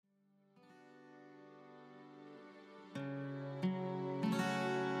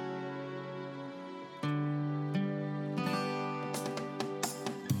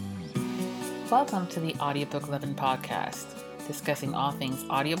Welcome to the Audiobook Lovin podcast, discussing all things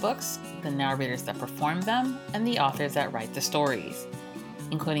audiobooks, the narrators that perform them, and the authors that write the stories.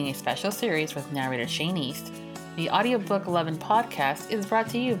 Including a special series with narrator Shane East, the Audiobook Lovin podcast is brought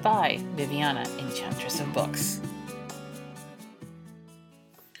to you by Viviana, Enchantress of Books.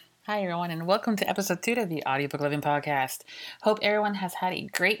 Hi everyone, and welcome to episode 2 of the Audiobook Lovin podcast. Hope everyone has had a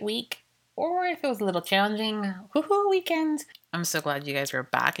great week, or if it was a little challenging, woohoo weekend. I'm so glad you guys are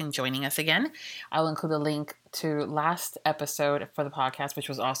back and joining us again. I'll include a link to last episode for the podcast, which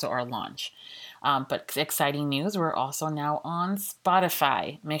was also our launch. But exciting news, we're also now on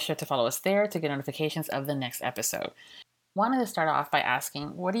Spotify. Make sure to follow us there to get notifications of the next episode. Wanted to start off by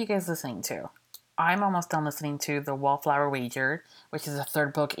asking, what are you guys listening to? I'm almost done listening to The Wallflower Wager, which is the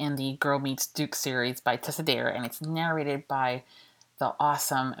third book in the Girl Meets Duke series by Tessa Dare, and it's narrated by the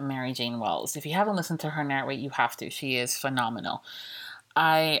awesome Mary Jane Wells. If you haven't listened to her narrate, you have to. She is phenomenal.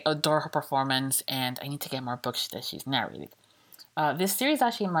 I adore her performance, and I need to get more books that she's narrated. This series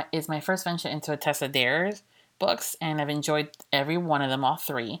actually is my first venture into a Tessa Dare's books, and I've enjoyed every one of them, all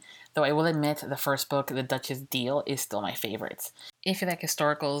three, though I will admit the first book, The Duchess Deal, is still my favorite. If you like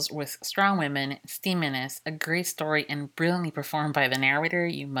historicals with strong women, steaminess, a great story, and brilliantly performed by the narrator,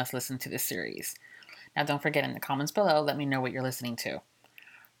 you must listen to this series. Now, don't forget in the comments below, let me know what you're listening to.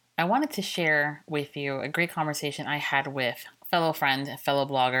 I wanted to share with you a great conversation I had with fellow friend, fellow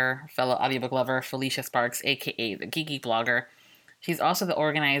blogger, fellow audiobook lover, Felicia Sparks, aka the Geeky Blogger. She's also the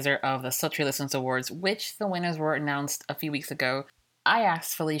organizer of the Sultry Listens Awards, which the winners were announced a few weeks ago. I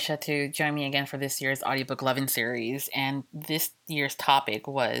asked Felicia to join me again for this year's Audiobook Lovin' series, and this year's topic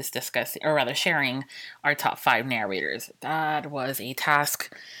was sharing our top 5 narrators. That was a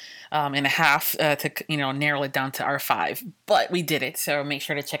task and a half to narrow it down to our 5, but we did it. So make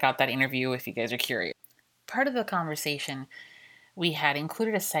sure to check out that interview if you guys are curious. Part of the conversation we had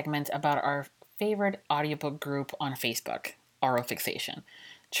included a segment about our favorite audiobook group on Facebook, Aural Fixation.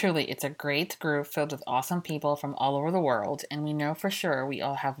 Truly, it's a great group filled with awesome people from all over the world, and we know for sure we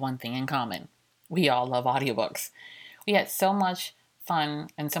all have one thing in common. We all love audiobooks. We had so much fun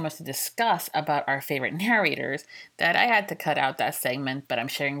and so much to discuss about our favorite narrators that I had to cut out that segment, but I'm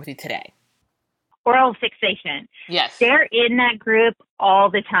sharing with you today. Aural Fixation. Yes. They're in that group all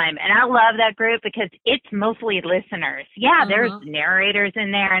the time. And I love that group because it's mostly listeners. Yeah, there's narrators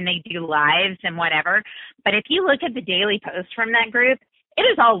in there and they do lives and whatever. But if you look at the daily posts from that group, it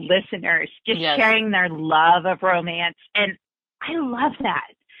is all listeners just sharing their love of romance. And I love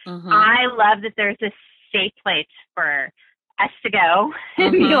that. I love that there's a safe place for us to go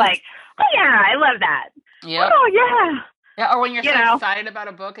and be like, oh yeah, I love that. Yep. Oh yeah. Yeah, or when you're so excited about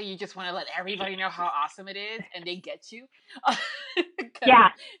a book and you just want to let everybody know how awesome it is and they get you. Yeah.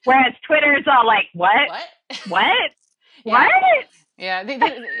 Whereas Twitter is all like, what? What? Yeah. They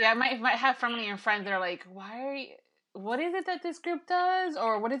might have family and friends that are like, what is it that this group does?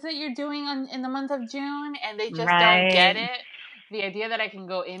 Or what is it you're doing in the month of June? And they just don't get it. The idea that I can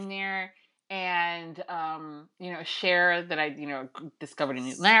go in there and, share that I, discovered a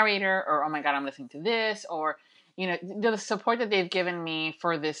new narrator, or, oh my God, I'm listening to this, or, the support that they've given me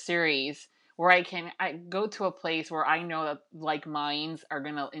for this series, where I go to a place where I know that like minds are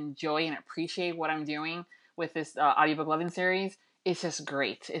going to enjoy and appreciate what I'm doing with this Audiobook Lovin' series. It's just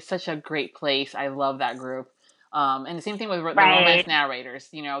great. It's such a great place. I love that group. And the same thing with the romance narrators.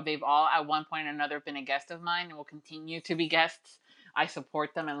 They've all at one point or another been a guest of mine and will continue to be guests. I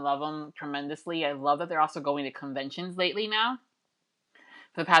support them and love them tremendously. I love that they're also going to conventions lately now.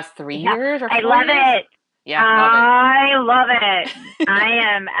 For the past 3 years or 4 years. I love it. Yeah, I love it. I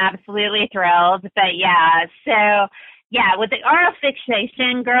am absolutely thrilled. But with the Aural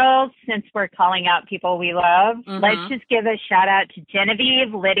Fixation girls, since we're calling out people we love, let's just give a shout out to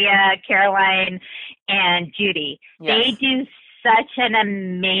Genevieve, Lydia, Caroline, and Judy. Yes. They do such an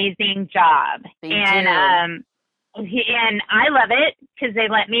amazing job. They do. And I love it because they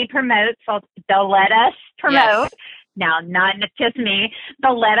let me promote, so they'll let us promote. Yes. Now, not just me,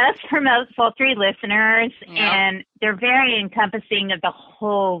 they'll let us promote Sultry listeners, and they're very encompassing of the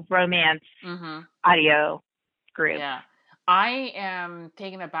whole romance audio group. Yeah. I am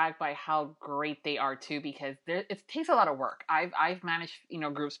taken aback by how great they are too, because it takes a lot of work. I've managed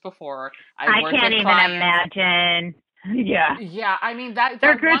groups before. I can't even imagine. Yeah. Yeah, I mean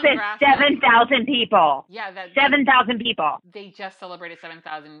their group is 7,000 people. Yeah, 7,000 people. They just celebrated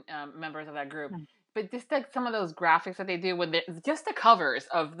 7,000 members of that group. But just like some of those graphics that they do with just the covers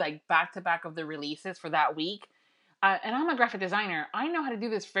of like back to back of the releases for that week. And I'm a graphic designer. I know how to do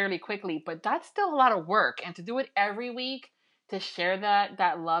this fairly quickly, but that's still a lot of work. And to do it every week, to share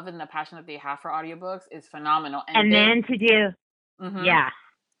that love and the passion that they have for audiobooks is phenomenal. And then to do,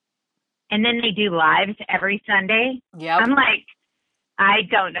 and then they do lives every Sunday. Yep. I'm like, I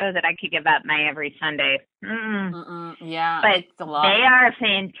don't know that I could give up my every Sunday. Yeah, but it's a lot. They are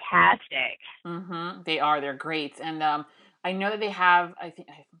fantastic. They are. They're great. And I know that they have,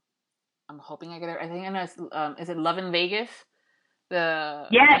 I'm hoping I get it. I think I know it's, is it Lovin Vegas? The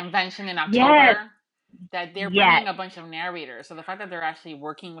convention in October. Yes. That they're bringing a bunch of narrators. So the fact that they're actually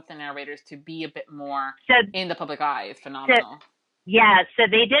working with the narrators to be a bit more in the public eye is phenomenal. So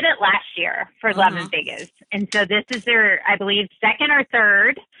they did it last year for Lovin Vegas. And so this is their, I believe, second or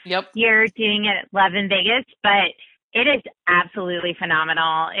third year doing it at Lovin Vegas. But it is absolutely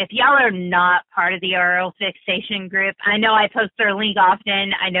phenomenal. If y'all are not part of the Aural Fixation group, I know I post their link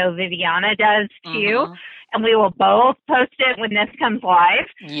often. I know Viviana does too. And we will both post it when this comes live.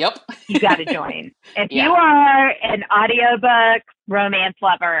 Yep. You got to join. If you are an audiobook romance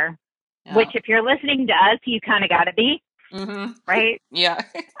lover, which if you're listening to us, you kind of got to be. Right? Yeah.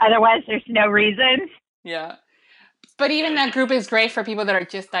 Otherwise, there's no reason. Yeah. But even that group is great for people that are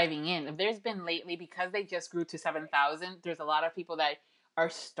just diving in. There's been lately, because they just grew to 7,000, there's a lot of people that are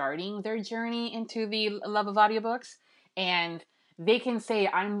starting their journey into the love of audiobooks. And they can say,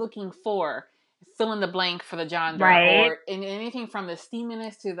 I'm looking for fill in the blank for the genre. Or in anything from the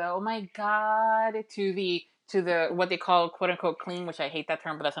steaminess to the, oh my God, to the what they call quote unquote clean, which I hate that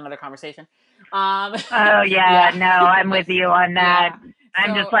term, but that's another conversation. No, I'm with you on that. Yeah.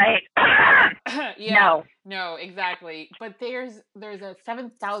 I'm just like, no, exactly. But there's a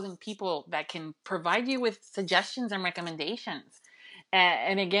 7,000 people that can provide you with suggestions and recommendations.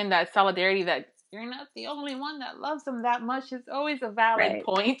 And again, that solidarity that you're not the only one that loves them that much is always a valid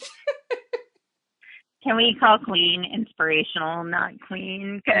point. Can we call Queen inspirational, not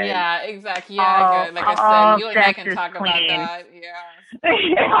Queen? Yeah, exactly. Yeah, good. Like I said, you and I can talk about that. Yeah.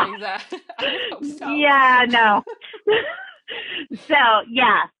 Exactly. I hope so. Yeah, no. So,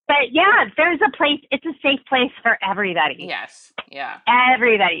 there's a place. It's a safe place for everybody. Yes. Yeah.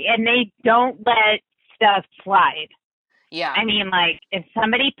 Everybody. And they don't let stuff slide. Yeah. I mean, like, if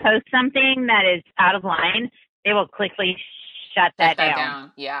somebody posts something that is out of line, they will quickly shut that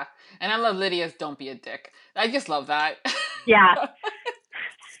down. Yeah. And I love Lydia's "Don't be a dick." I just love that. Yeah.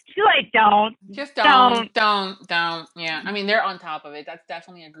 She's like, don't. Yeah. I mean, they're on top of it. That's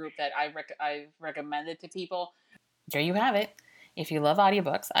definitely a group that I've recommended to people. There you have it. If you love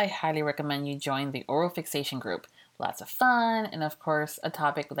audiobooks, I highly recommend you join the Aural Fixation group. Lots of fun, and of course, a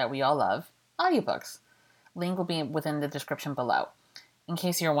topic that we all love, audiobooks. Link will be within the description below. In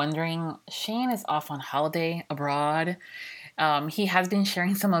case you're wondering, Shane is off on holiday abroad. He has been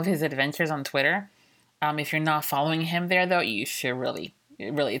sharing some of his adventures on Twitter. If you're not following him there, though, you should really,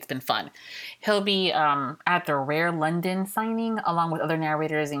 it's been fun. He'll be at the Rare London signing, along with other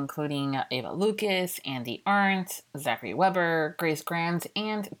narrators, including Ava Lucas, Andy Arndt, Zachary Weber, Grace Grant,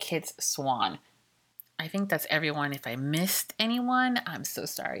 and Kit Swan. I think that's everyone. If I missed anyone, I'm so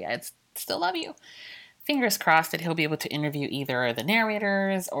sorry. I still love you. Fingers crossed that he'll be able to interview either the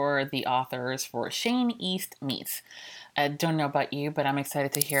narrators or the authors for Shane East Meets. I don't know about you, but I'm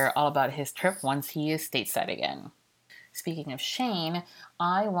excited to hear all about his trip once he is stateside again. Speaking of Shane,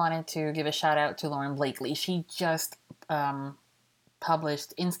 I wanted to give a shout out to Lauren Blakely. She just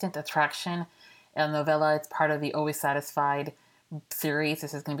published Instant Attraction, a novella. It's part of the Always Satisfied series.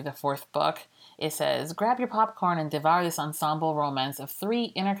 This is going to be the 4th book. It says, grab your popcorn and devour this ensemble romance of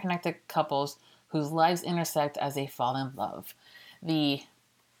 3 interconnected couples whose lives intersect as they fall in love. The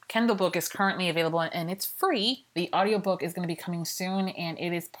Kindle book is currently available and it's free. The audiobook is going to be coming soon and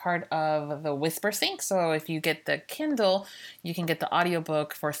it is part of the Whisper Sync. So if you get the Kindle, you can get the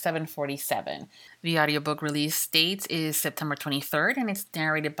audiobook for $7.47. The audiobook release date is September 23rd and it's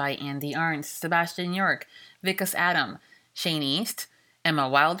narrated by Andy Arndt, Sebastian York, Vikas Adam, Shane East, Emma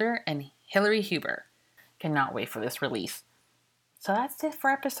Wilder, and Hilary Huber. Cannot wait for this release. So that's it for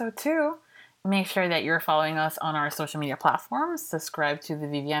episode 2. Make sure that you're following us on our social media platforms. Subscribe to the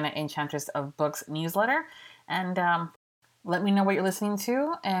Viviana Enchantress of Books newsletter. And let me know what you're listening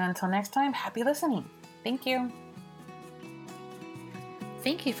to. And until next time, happy listening. Thank you.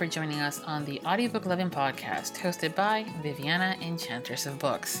 Thank you for joining us on the Audiobook Lovin podcast, hosted by Viviana Enchantress of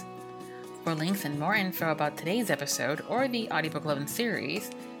Books. For links and more info about today's episode or the Audiobook Lovin series,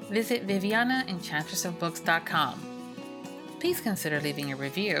 visit vivianaenchantressofbooks.com. Please consider leaving a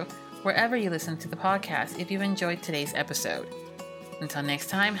review wherever you listen to the podcast if you've enjoyed today's episode. Until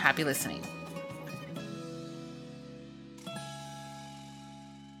next time, happy listening.